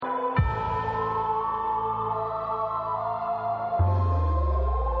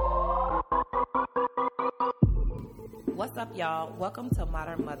up, y'all? Welcome to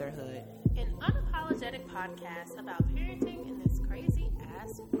Modern Motherhood, an unapologetic podcast about parenting in this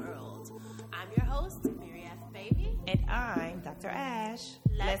crazy-ass world. I'm your host, Mary F. Baby. And I'm Dr. Ash.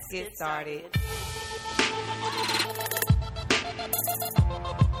 Let's get started.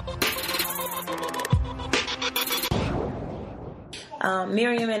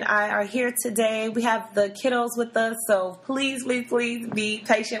 Miriam and I are here today. We have the kiddos with us, so please be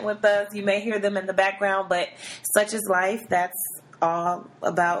patient with us. You may hear them in the background, but such is life. That's all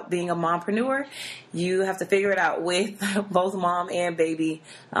about being a mompreneur. You have to figure it out with both mom and baby.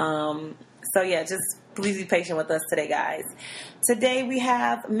 Just please be patient with us today, guys. Today we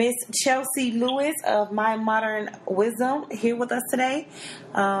have Miss Chelsea Lewis of My Modern Wisdom here with us today.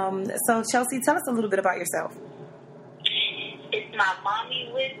 So Chelsea, tell us a little bit about yourself. It's my mommy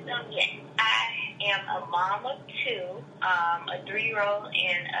wisdom. Yes, I am a mom of two, a 3-year-old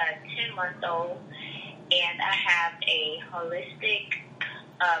and a 10-month-old, and I have a holistic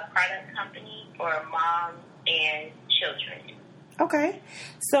product company for moms and children. Okay.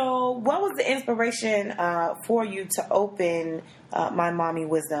 So what was the inspiration for you to open My Mommy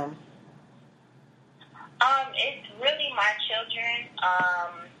Wisdom? It's really my children.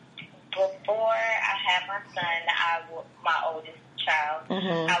 Before I had my son, my oldest child,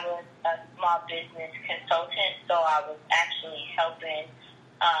 I was a small business consultant, so I was actually helping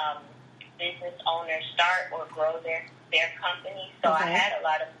business owners start or grow their company. So I had a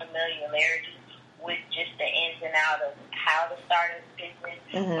lot of familiarity with just the ins and outs of how to start a business,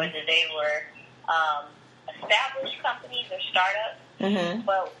 whether they were established companies or startups.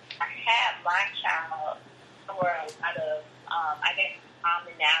 But I had my child, there were a lot of,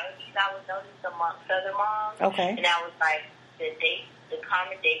 commonalities I would notice amongst other moms. And that was like the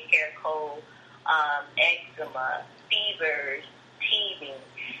common daycare cold, eczema, fevers, teething.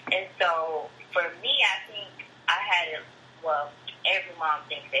 And so for me, I think I had it, every mom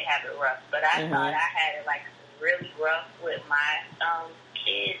thinks they have it rough, but I thought I had it like really rough with my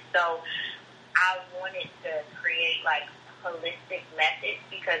kids. So I wanted to create like holistic methods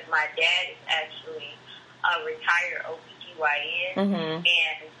because my dad is actually a retired OBGYN, and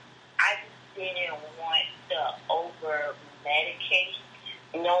I just didn't want to over-medicate,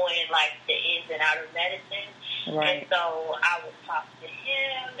 knowing like the ins and outs of medicine. And so I would talk to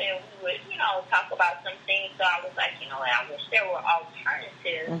him, and we would, talk about some things. So I was like, I wish there were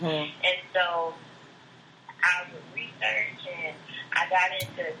alternatives. And so I would research, and I got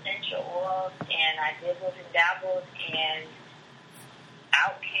into essential oils, and I dibbled and dabbled, and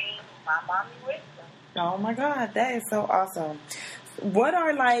out came My Mommy Wisdom. Oh my God, that is so awesome. What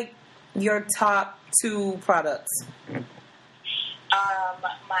are like your top 2 products?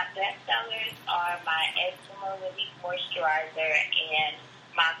 My best sellers are my Eczema Relief Moisturizer and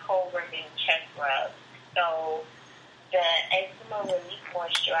my Cold Rimming Chest Rub. So the Eczema Relief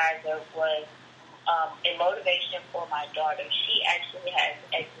Moisturizer was a motivation for my daughter. She actually has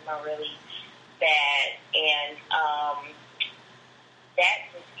eczema really bad, and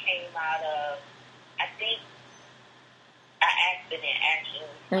that just came out of, I think, an accident,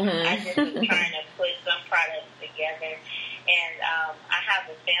 actually. I just was trying to put some products together. And I have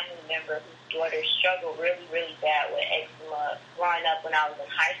a family member whose daughter struggled really, really bad with eczema growing up when I was in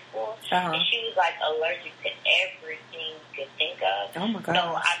high school. And she was, like, allergic to everything you could think of. Oh, my God. So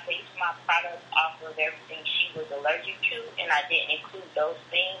I based my products off of everything she was allergic to, and I didn't include those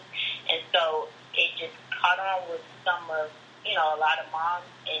things. And so it just caught on with some of, a lot of moms,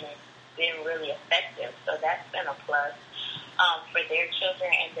 and it's been really effective. So that's been a plus for their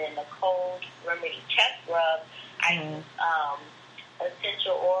children. And then the Cold Remedy Chest Rub, I use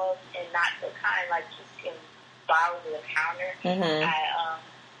essential oils, and not the kind like you can buy over the counter. I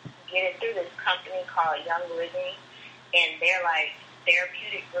get it through this company called Young Living, and they're like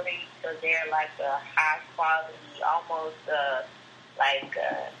therapeutic grade, so they're like a high quality, almost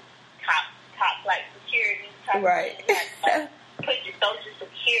top like security type of thing. Put your social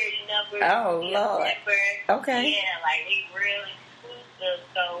security number. Oh, Lord. Okay. Yeah, like they really exclusive.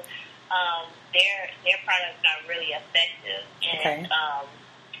 So their products are really effective, and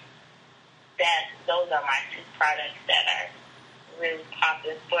those are my 2 products that are really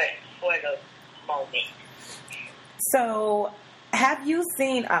popular for the moment. So, have you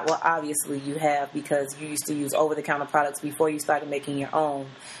seen? Well, obviously you have, because you used to use over-the-counter products before you started making your own.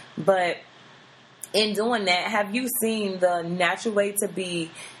 But in doing that, have you seen the natural way to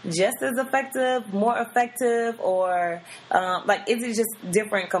be just as effective, more effective, or is it just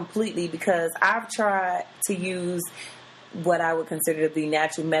different completely? Because I've tried to use what I would consider to be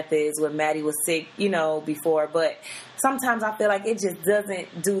natural methods when Maddie was sick, before. But sometimes I feel like it just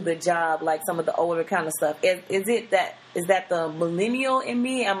doesn't do the job like some of the older kind of stuff. Is that the millennial in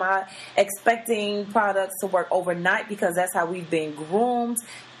me? Am I expecting products to work overnight because that's how we've been groomed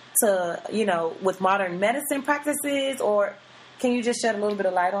to, with modern medicine practices? Or can you just shed a little bit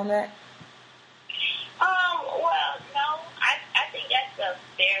of light on that? Well, no, I think that's a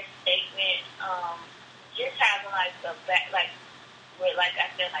fair statement. Just having like I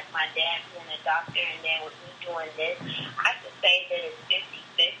said, like my dad being a doctor and then with me doing this, I could say that it's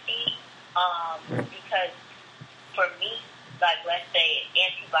 50-50. Because for me, like let's say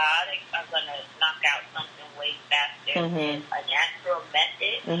antibiotics are gonna knock out something way faster than a natural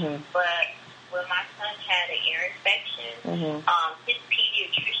method. But when my son had an ear infection, his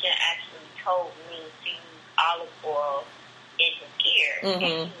pediatrician actually told me to use olive oil in his ear, and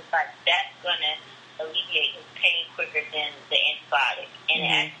he was like, "That's gonna alleviate his pain quicker than the antibiotic," and it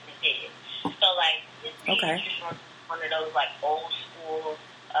actually did. So like his pediatrician was one of those like old school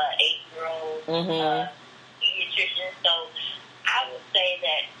 8-year-old pediatrician. So I would say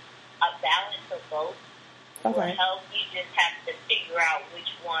that a balance of both will help. You just have to figure out which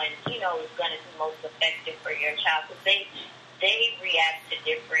one is going to be most effective for your child, because they react to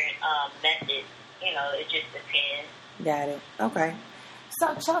different methods. It just depends. Got it. Okay.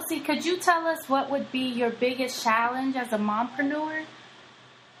 So, Chelsea, could you tell us what would be your biggest challenge as a mompreneur?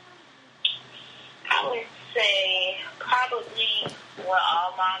 I would say probably what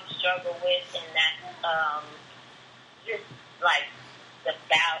all moms struggle with, and that's just like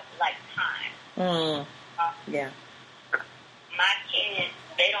time. Yeah. My kids,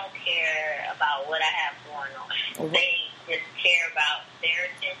 they don't care about what I have going on. They just care about their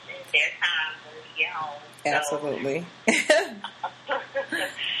attention, their time when we get home. Absolutely.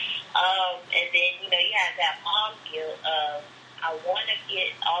 And then, you have that mom guilt of, I want to get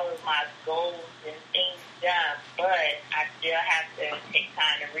all of my goals and things done, but I still have to take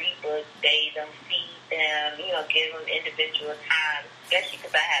time to read books, bathe them, feed them, give them individual time, especially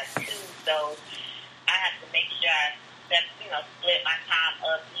because I have 2, so I have to make sure I split my time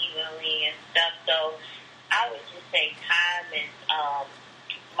up evenly and stuff. So I would just say time is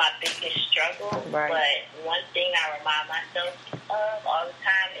my biggest struggle. Right. But one thing I remind myself of all the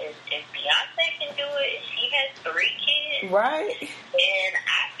time is if Beyonce can do it, she has 3 kids. Right. And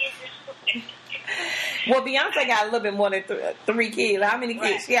I can just... Well, Beyonce got a little bit more than 3 kids. How many kids?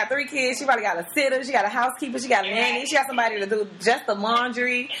 Right. She got 3 kids. She probably got a sitter. She got a housekeeper. She got a nanny. She got somebody to do just the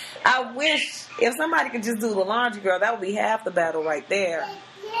laundry. I wish if somebody could just do the laundry, girl, that would be half the battle right there.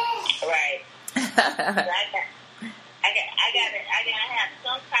 Right. I gotta have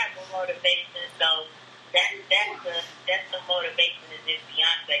some type of motivation. So that's the motivation is if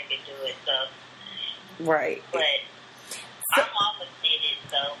Beyonce could do it. So right. But our mama did it.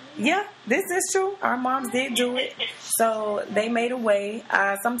 So yeah, this is true. Our moms did do it. So they made a way.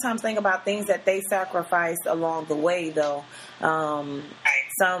 I sometimes think about things that they sacrificed along the way, though.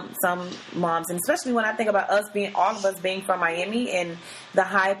 Some moms, and especially when I think about all of us being from Miami and the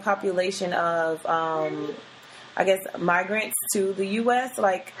high population of, I guess, migrants to the U.S.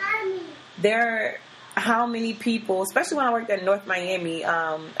 Like, how many people, especially when I worked at North Miami,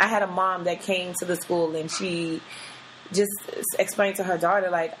 I had a mom that came to the school and she just explained to her daughter,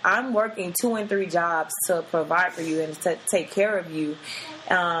 like, I'm working 2 and 3 jobs to provide for you and to take care of you.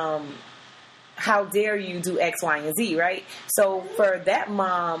 How dare you do X, Y, and Z, right? So for that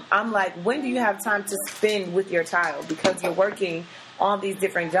mom, I'm like, when do you have time to spend with your child? Because you're working all these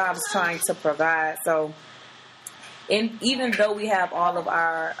different jobs trying to provide. So, and even though we have all of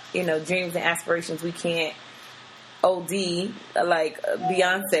our, dreams and aspirations, we can't OD like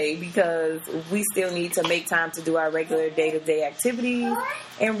Beyonce, because we still need to make time to do our regular day-to-day activities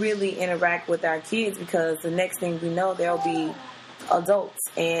and really interact with our kids, because the next thing we know, there'll be adults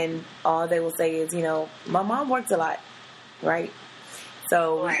and all they will say is, my mom worked a lot, right?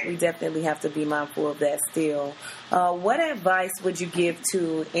 So we definitely have to be mindful of that still. What advice would you give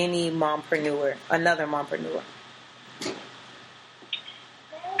to any mompreneur, another mompreneur?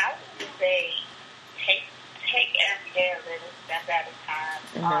 I would say take every day a little step at a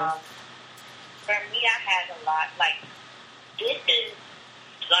time. For me, I had a lot, like, this is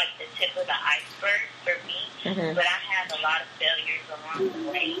like the tip of the iceberg for me, but I had a lot of failures along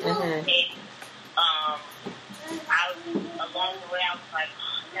the way. And, along the way, I was like,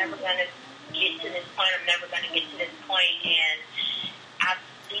 I'm never going to get to this point. I'm never going to get to this point. And I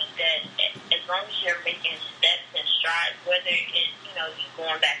think that as long as you're making steps and strides, whether it's, you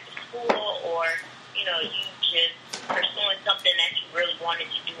going back to school or, you just pursuing something that you really wanted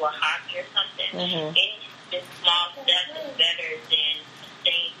to do, a hobby or something, any small steps is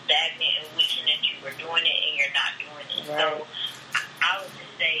Right. So I would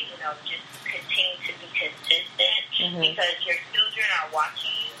just say, just continue to be consistent because your children are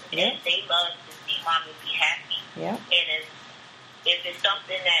watching you and they love to see mommy be happy. Yeah. And if it's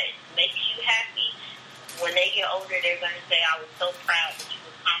something that makes you happy, when they get older, they're going to say, I was so proud that you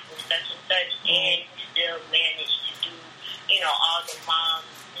accomplished such and such, and you still managed to do, all the mom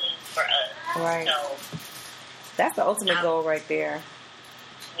things for us. Right. So that's the ultimate goal right there.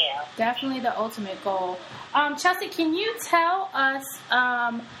 Yeah. Definitely the ultimate goal. Chelsea, can you tell us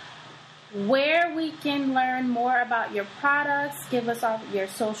where we can learn more about your products? Give us all your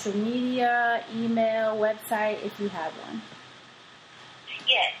social media, email, website, if you have one.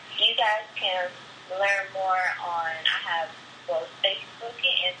 Yes, you guys can learn more on, I have both Facebook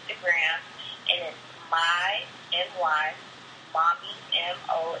and Instagram, and it's my mommy, MOMMY,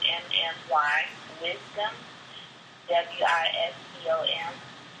 wisdom, WISDOM,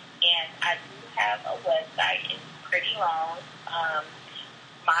 and I do have a website. It's pretty long,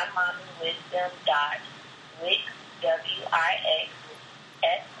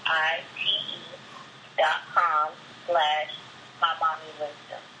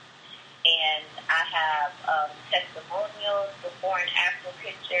 mymommy.wixite.com/mymommywisdom. And I have testimonials, before and after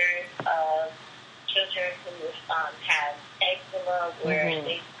pictures of children who have eczema, where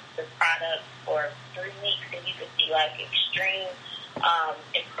they use the product for 3 weeks, and you can see like extreme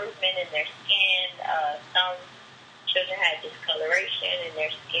improvement in their skin. Some children had discoloration, and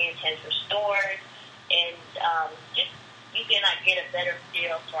their skin has restored, and just you can get a better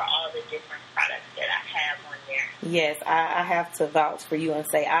feel for all the different products that I have on there. Yes, I have to vouch for you and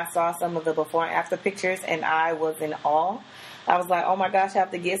say I saw some of the before and after pictures, and I was in awe. I was like, oh my gosh, I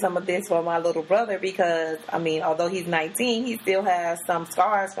have to get some of this for my little brother because, although he's 19, he still has some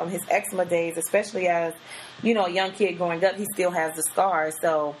scars from his eczema days, especially as, a young kid growing up, he still has the scars.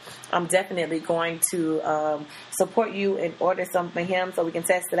 So I'm definitely going to support you and order some for him so we can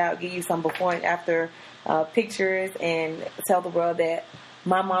test it out, give you some before and after pictures, and tell the world that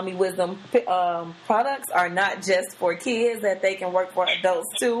My Mommy Wisdom products are not just for kids, that they can work for adults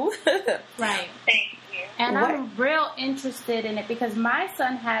too. Right. Thank you. And I'm real interested in it because my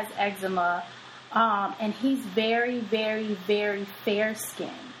son has eczema, and he's very, very, very fair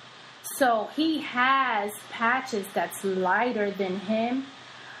skinned. So he has patches that's lighter than him,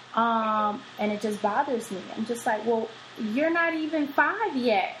 and it just bothers me. I'm just like, well, you're not even 5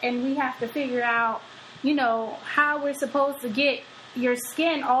 yet, and we have to figure out, how we're supposed to get your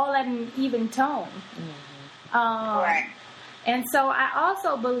skin all at an even tone. Right. And so I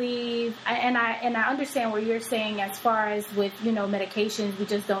also believe, and I understand what you're saying as far as with, medications, we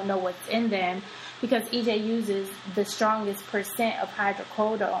just don't know what's in them because EJ uses the strongest percent of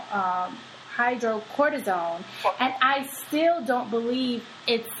hydrocortisone, and I still don't believe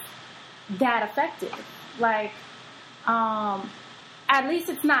it's that effective. Like, at least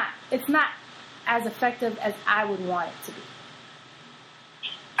it's not as effective as I would want it to be.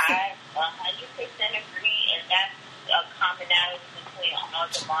 I 100% agree, and that's a commonality between all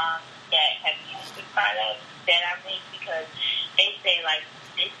the moms that have used the product that I make, because they say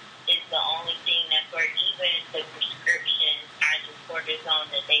this is the only thing that's worked, even the prescription hydrocortisone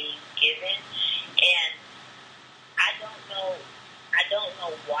that they've given, and I don't know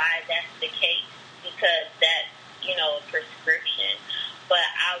why that's the case, because that's a prescription, but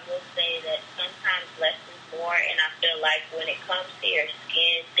I will say that sometimes less is more, and I feel like when it comes to your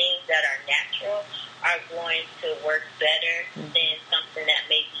skin, things that are natural are going to work better than something that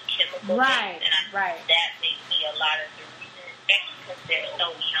may be chemical. Right, and I think that may be a lot of the reason, especially because they're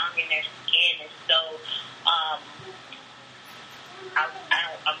so young and their skin is so,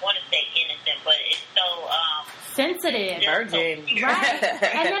 I want to say innocent, but it's so sensitive. Virgin. Right.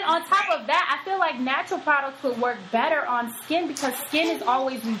 And then on top of that, I feel like natural products would work better on skin because skin is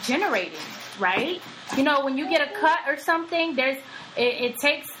always regenerating, right? When you get a cut or something, it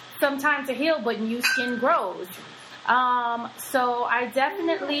takes some time to heal, but new skin grows. So I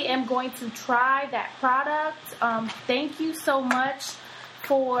definitely am going to try that product. Thank you so much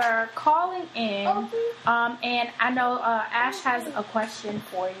for calling in. And I know Ash has a question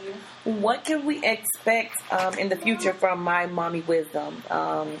for you. What can we expect in the future from My Mommy Wisdom?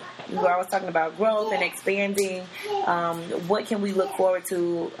 We were always talking about growth and expanding. What can we look forward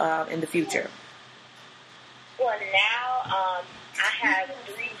to in the future? Well, now I have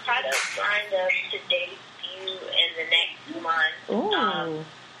 3 products lined up to debut in the next month.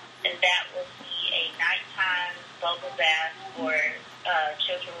 And that will be a nighttime bubble bath for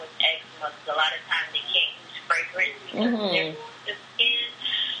children with eczema. Because a lot of times they can't use fragrance because of their skin.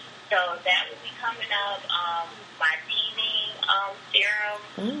 So that will be coming up. My teething serum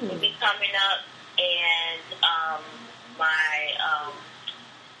will be coming up. And my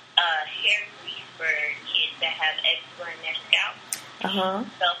hair grease for kids that have eczema in their scalp.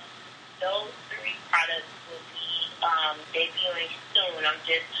 So those 3 products will be debuting soon.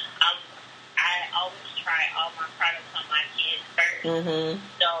 I always try all my products on my kids first.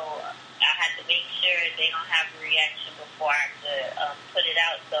 So I have to make sure they don't have a reaction before I have to put it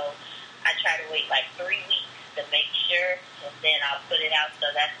out. So I try to wait like 3 weeks to make sure, and then I'll put it out. So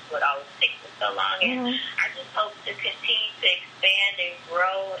that's what always takes me so long. And I just hope to continue to expand and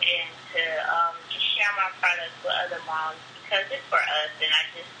grow and to just share my products with other moms because it's for us. And I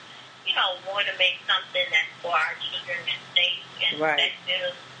just, want to make something that's for our children that's safe and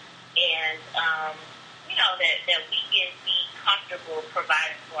effective. And, that we can be comfortable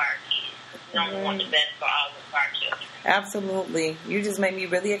providing for our kids. We don't want the best for all of our children. Absolutely. You just made me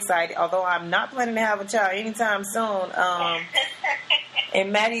really excited, although I'm not planning to have a child anytime soon.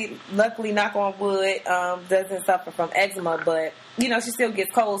 And Maddie, luckily, knock on wood, doesn't suffer from eczema, but, she still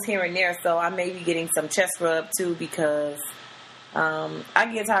gets colds here and there, so I may be getting some chest rub, too, because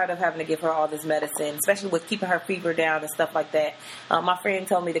I get tired of having to give her all this medicine, especially with keeping her fever down and stuff like that. My friend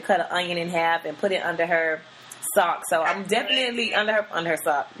told me to cut an onion in half and put it under her sock. So I'm definitely under her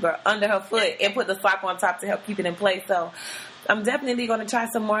sock, but under her foot, and put the sock on top to help keep it in place. So I'm definitely going to try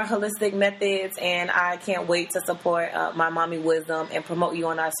some more holistic methods, and I can't wait to support My Mommy Wisdom and promote you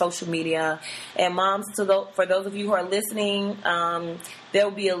on our social media. And moms, for those of you who are listening, there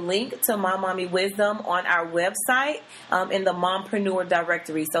will be a link to My Mommy Wisdom on our website in the Mompreneur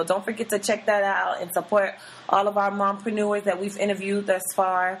directory. So don't forget to check that out and support all of our mompreneurs that we've interviewed thus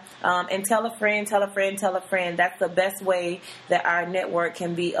far. And tell a friend, tell a friend, tell a friend. That's the best way that our network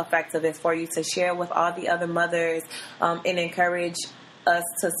can be effective, is for you to share with all the other mothers and encourage us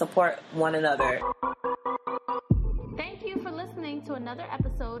to support one another. Thank you for listening to another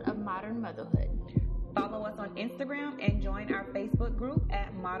episode of Modern Motherhood. Follow us on Instagram and join our Facebook group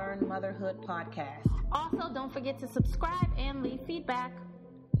at Modern Motherhood Podcast. Also, don't forget to subscribe and leave feedback.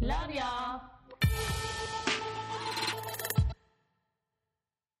 Love y'all.